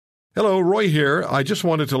Hello, Roy here. I just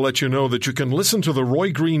wanted to let you know that you can listen to The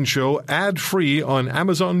Roy Green Show ad-free on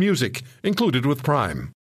Amazon Music, included with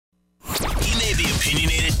Prime. He may be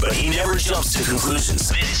opinionated, but he never jumps to conclusions.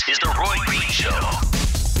 This is The Roy Green Show.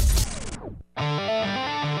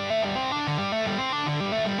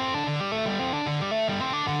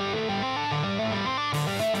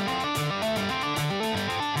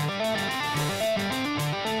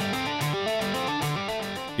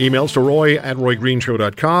 Emails to Roy at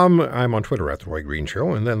RoyGreenshow.com. I'm on Twitter at The Roy Green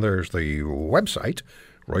Show. And then there's the website,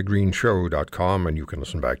 RoyGreenshow.com, and you can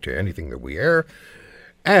listen back to anything that we air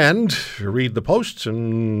and read the posts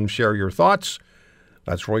and share your thoughts.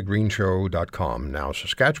 That's RoyGreenshow.com. Now,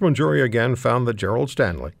 Saskatchewan jury again found that Gerald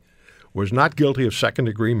Stanley was not guilty of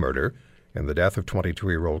second-degree murder in the death of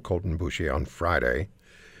 22-year-old Colton Boushie on Friday.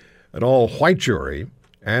 An all-white jury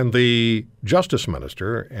and the Justice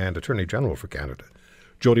Minister and Attorney General for Canada,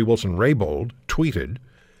 Jody Wilson-Raybould, tweeted,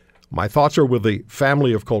 "My thoughts are with the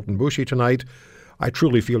family of Colton Boushie tonight. I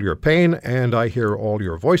truly feel your pain, and I hear all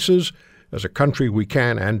your voices. As a country, we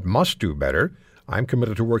can and must do better. I'm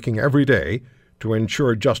committed to working every day to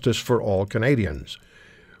ensure justice for all Canadians."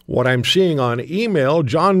 What I'm seeing on email,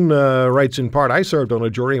 John writes in part, "I served on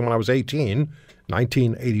a jury when I was 18,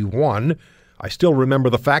 1981. I still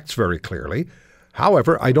remember the facts very clearly.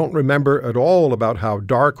 However, I don't remember at all about how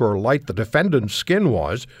dark or light the defendant's skin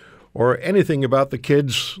was or anything about the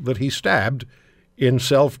kids that he stabbed in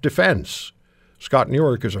self-defense." Scott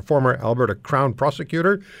Newark is a former Alberta Crown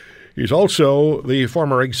prosecutor. He's also the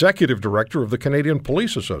former executive director of the Canadian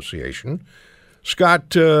Police Association. Scott,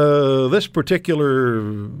 this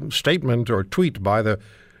particular statement or tweet by the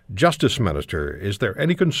Justice Minister, is there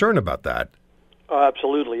any concern about that?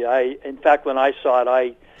 Absolutely. In fact, when I saw it,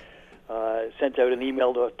 I sent out an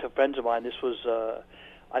email to friends of mine. This was,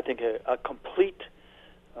 I think, a complete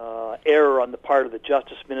error on the part of the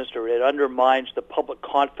Justice Minister. It undermines the public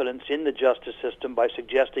confidence in the justice system by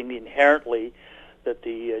suggesting inherently that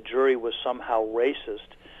the jury was somehow racist.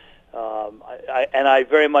 I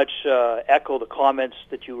very much echo the comments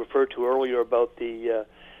that you referred to earlier about the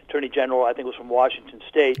Attorney General, I think it was from Washington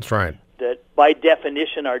State. That's right. That by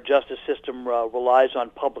definition our justice system relies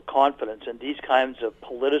on public confidence, and these kinds of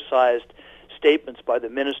politicized statements by the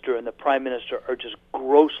minister and the prime minister are just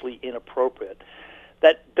grossly inappropriate.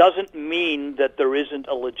 That doesn't mean that there isn't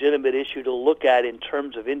a legitimate issue to look at in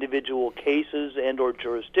terms of individual cases and or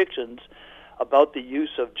jurisdictions about the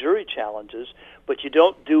use of jury challenges, but you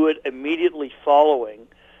don't do it immediately following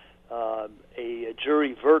a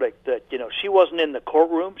jury verdict that, she wasn't in the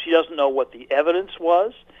courtroom, she doesn't know what the evidence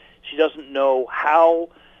was, she doesn't know how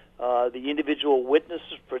the individual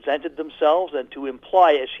witnesses presented themselves, and to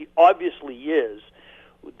imply, as she obviously is,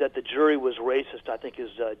 that the jury was racist, I think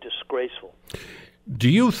is disgraceful. Do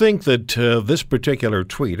you think that this particular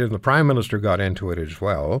tweet, and the Prime Minister got into it as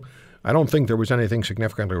well, I don't think there was anything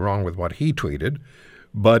significantly wrong with what he tweeted,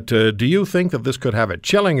 but do you think that this could have a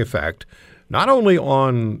chilling effect, not only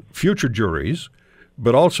on future juries,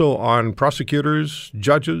 but also on prosecutors,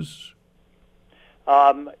 judges?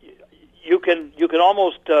 You can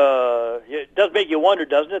almost, it does make you wonder,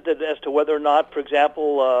 doesn't it, that as to whether or not, for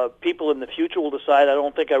example, people in the future will decide, I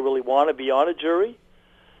don't think I really want to be on a jury,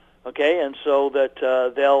 okay, and so that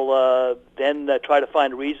they'll then try to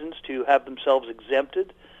find reasons to have themselves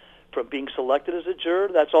exempted from being selected as a juror.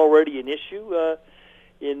 That's already an issue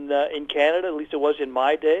in Canada, at least it was in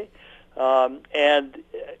my day. And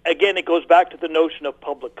again, it goes back to the notion of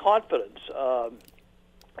public confidence.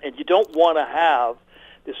 And you don't want to have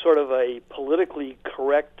this sort of a politically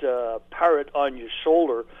correct parrot on your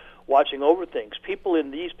shoulder watching over things. People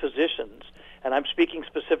in these positions, and I'm speaking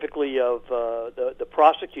specifically of the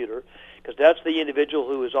prosecutor, because that's the individual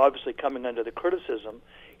who is obviously coming under the criticism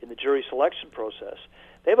in the jury selection process.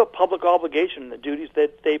 They have a public obligation in the duties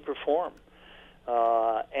that they perform.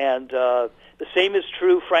 And the same is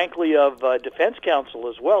true, frankly, of defense counsel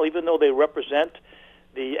as well, even though they represent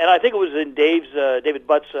and I think it was in David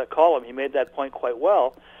Butt's column, he made that point quite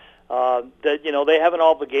well, that, they have an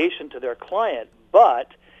obligation to their client,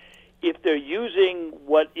 but if they're using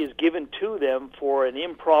what is given to them for an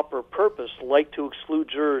improper purpose, like to exclude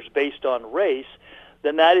jurors based on race,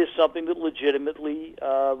 then that is something that legitimately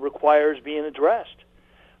requires being addressed.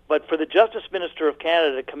 But for the Justice Minister of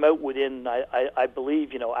Canada to come out within, I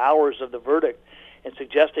believe, hours of the verdict and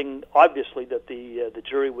suggesting, obviously, that the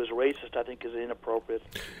jury was racist, I think is inappropriate.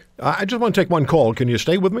 I just want to take one call. Can you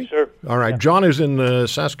stay with me? Sure. All right. Yeah. John is in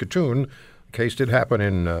Saskatoon. The case did happen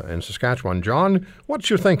in Saskatchewan. John,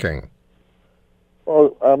 what's your thinking?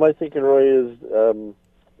 Well, my thinking, Roy, is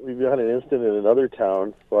we've had an incident in another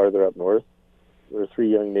town farther up north where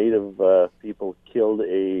 3 young Native people killed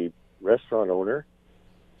a restaurant owner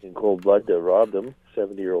in cold blood that robbed him,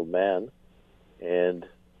 70-year-old man, and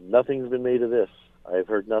nothing's been made of this. I've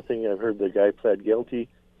heard nothing. I've heard the guy pled guilty,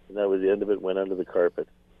 and that was the end of it, went under the carpet.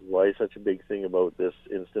 Why such a big thing about this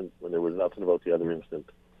incident when there was nothing about the other incident?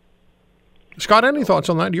 Scott, any thoughts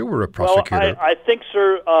on that? You were a prosecutor. Well, I think,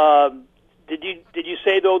 sir, did you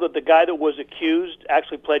say, though, that the guy that was accused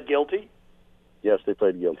actually pled guilty? Yes, they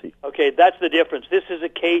pled guilty. Okay, that's the difference. This is a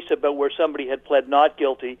case about where somebody had pled not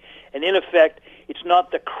guilty, and in effect, it's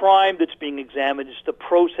not the crime that's being examined, it's the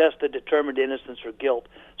process that determined innocence or guilt.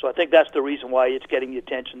 So I think that's the reason why it's getting the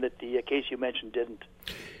attention that the case you mentioned didn't.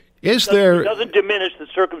 It doesn't diminish the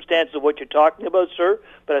circumstances of what you're talking about, sir,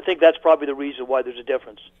 but I think that's probably the reason why there's a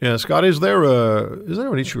difference. Yeah, Scott, is there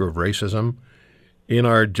an issue of racism in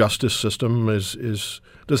our justice system?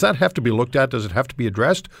 Does that have to be looked at? Does it have to be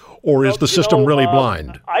addressed? Or is the system really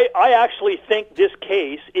blind? I actually think this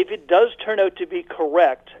case, if it does turn out to be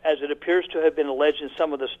correct, as it appears to have been alleged in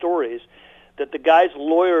some of the stories, that the guy's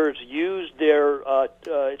lawyers used their,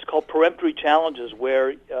 it's called peremptory challenges,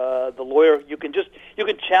 where the lawyer, you can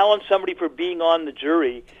challenge somebody for being on the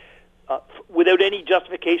jury without any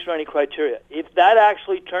justification or any criteria. If that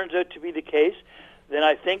actually turns out to be the case, then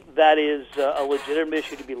I think that is a legitimate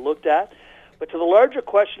issue to be looked at. But to the larger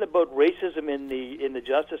question about racism in the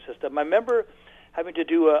justice system, I remember having to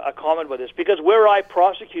do a comment about this, because where I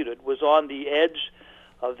prosecuted was on the edge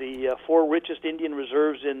of the 4 richest Indian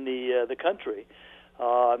reserves in the country,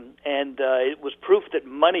 and it was proof that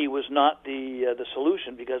money was not the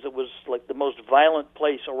solution, because it was like the most violent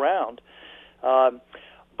place around.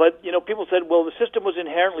 But people said, well, the system was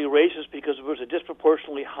inherently racist because there was a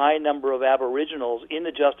disproportionately high number of Aboriginals in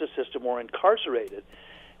the justice system or incarcerated.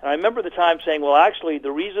 And I remember the time saying, well, actually,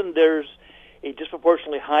 the reason there's a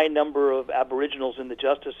disproportionately high number of Aboriginals in the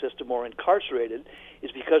justice system or incarcerated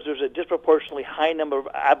is because there's a disproportionately high number of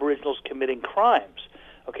Aboriginals committing crimes.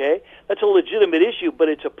 Okay? That's a legitimate issue, but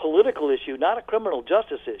it's a political issue, not a criminal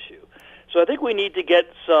justice issue. So I think we need to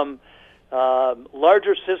get some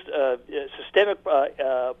larger systemic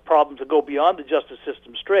problems that go beyond the justice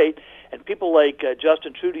system straight, and people like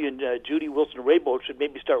Justin Trudeau and Judy Wilson-Raybould should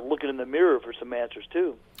maybe start looking in the mirror for some answers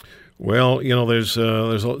too. Well, there's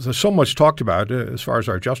so much talked about as far as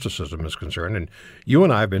our justice system is concerned, and you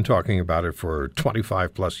and I have been talking about it for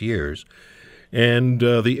 25 plus years. And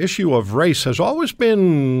the issue of race has always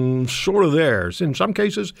been sort of there. In some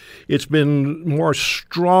cases, it's been more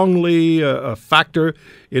strongly a factor.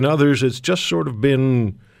 In others, it's just sort of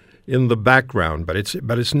been in the background. But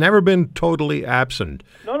it's never been totally absent.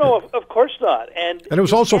 No, of course not. And it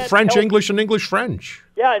was also French, English, and English-French.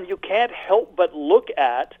 Yeah, and you can't help but look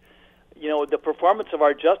at the performance of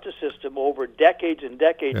our justice system over decades and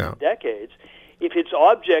decades and decades. If its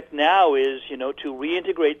object now is, to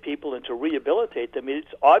reintegrate people and to rehabilitate them, it's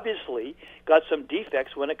obviously got some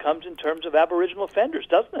defects when it comes in terms of Aboriginal offenders,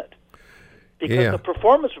 doesn't it? Because the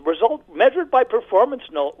performance result measured by performance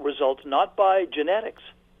results, not by genetics.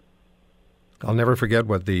 I'll never forget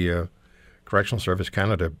what the Correctional Service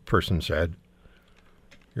Canada person said.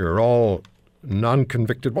 You're all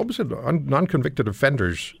non-convicted. What was it? Non-convicted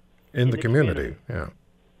offenders in the community. Yeah.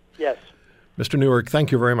 Yes. Mr. Newark,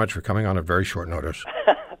 thank you very much for coming on at very short notice.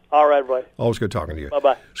 All right, Roy. Always good talking to you.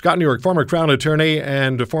 Bye-bye. Scott Newark, former Crown Attorney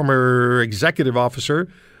and a former Executive Officer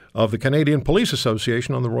of the Canadian Police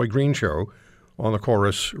Association on The Roy Green Show on the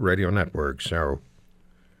Chorus Radio Network. So,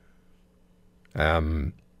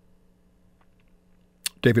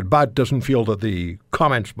 David Butt doesn't feel that the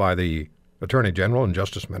comments by the Attorney General and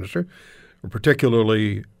Justice Minister were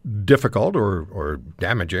particularly difficult or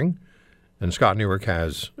damaging. And Scott Newark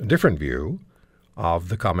has a different view of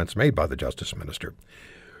the comments made by the Justice Minister.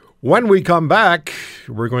 When we come back,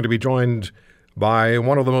 we're going to be joined by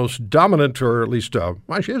one of the most dominant, or at least,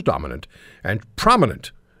 she is dominant, and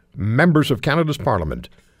prominent members of Canada's Parliament,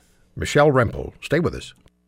 Michelle Rempel. Stay with us.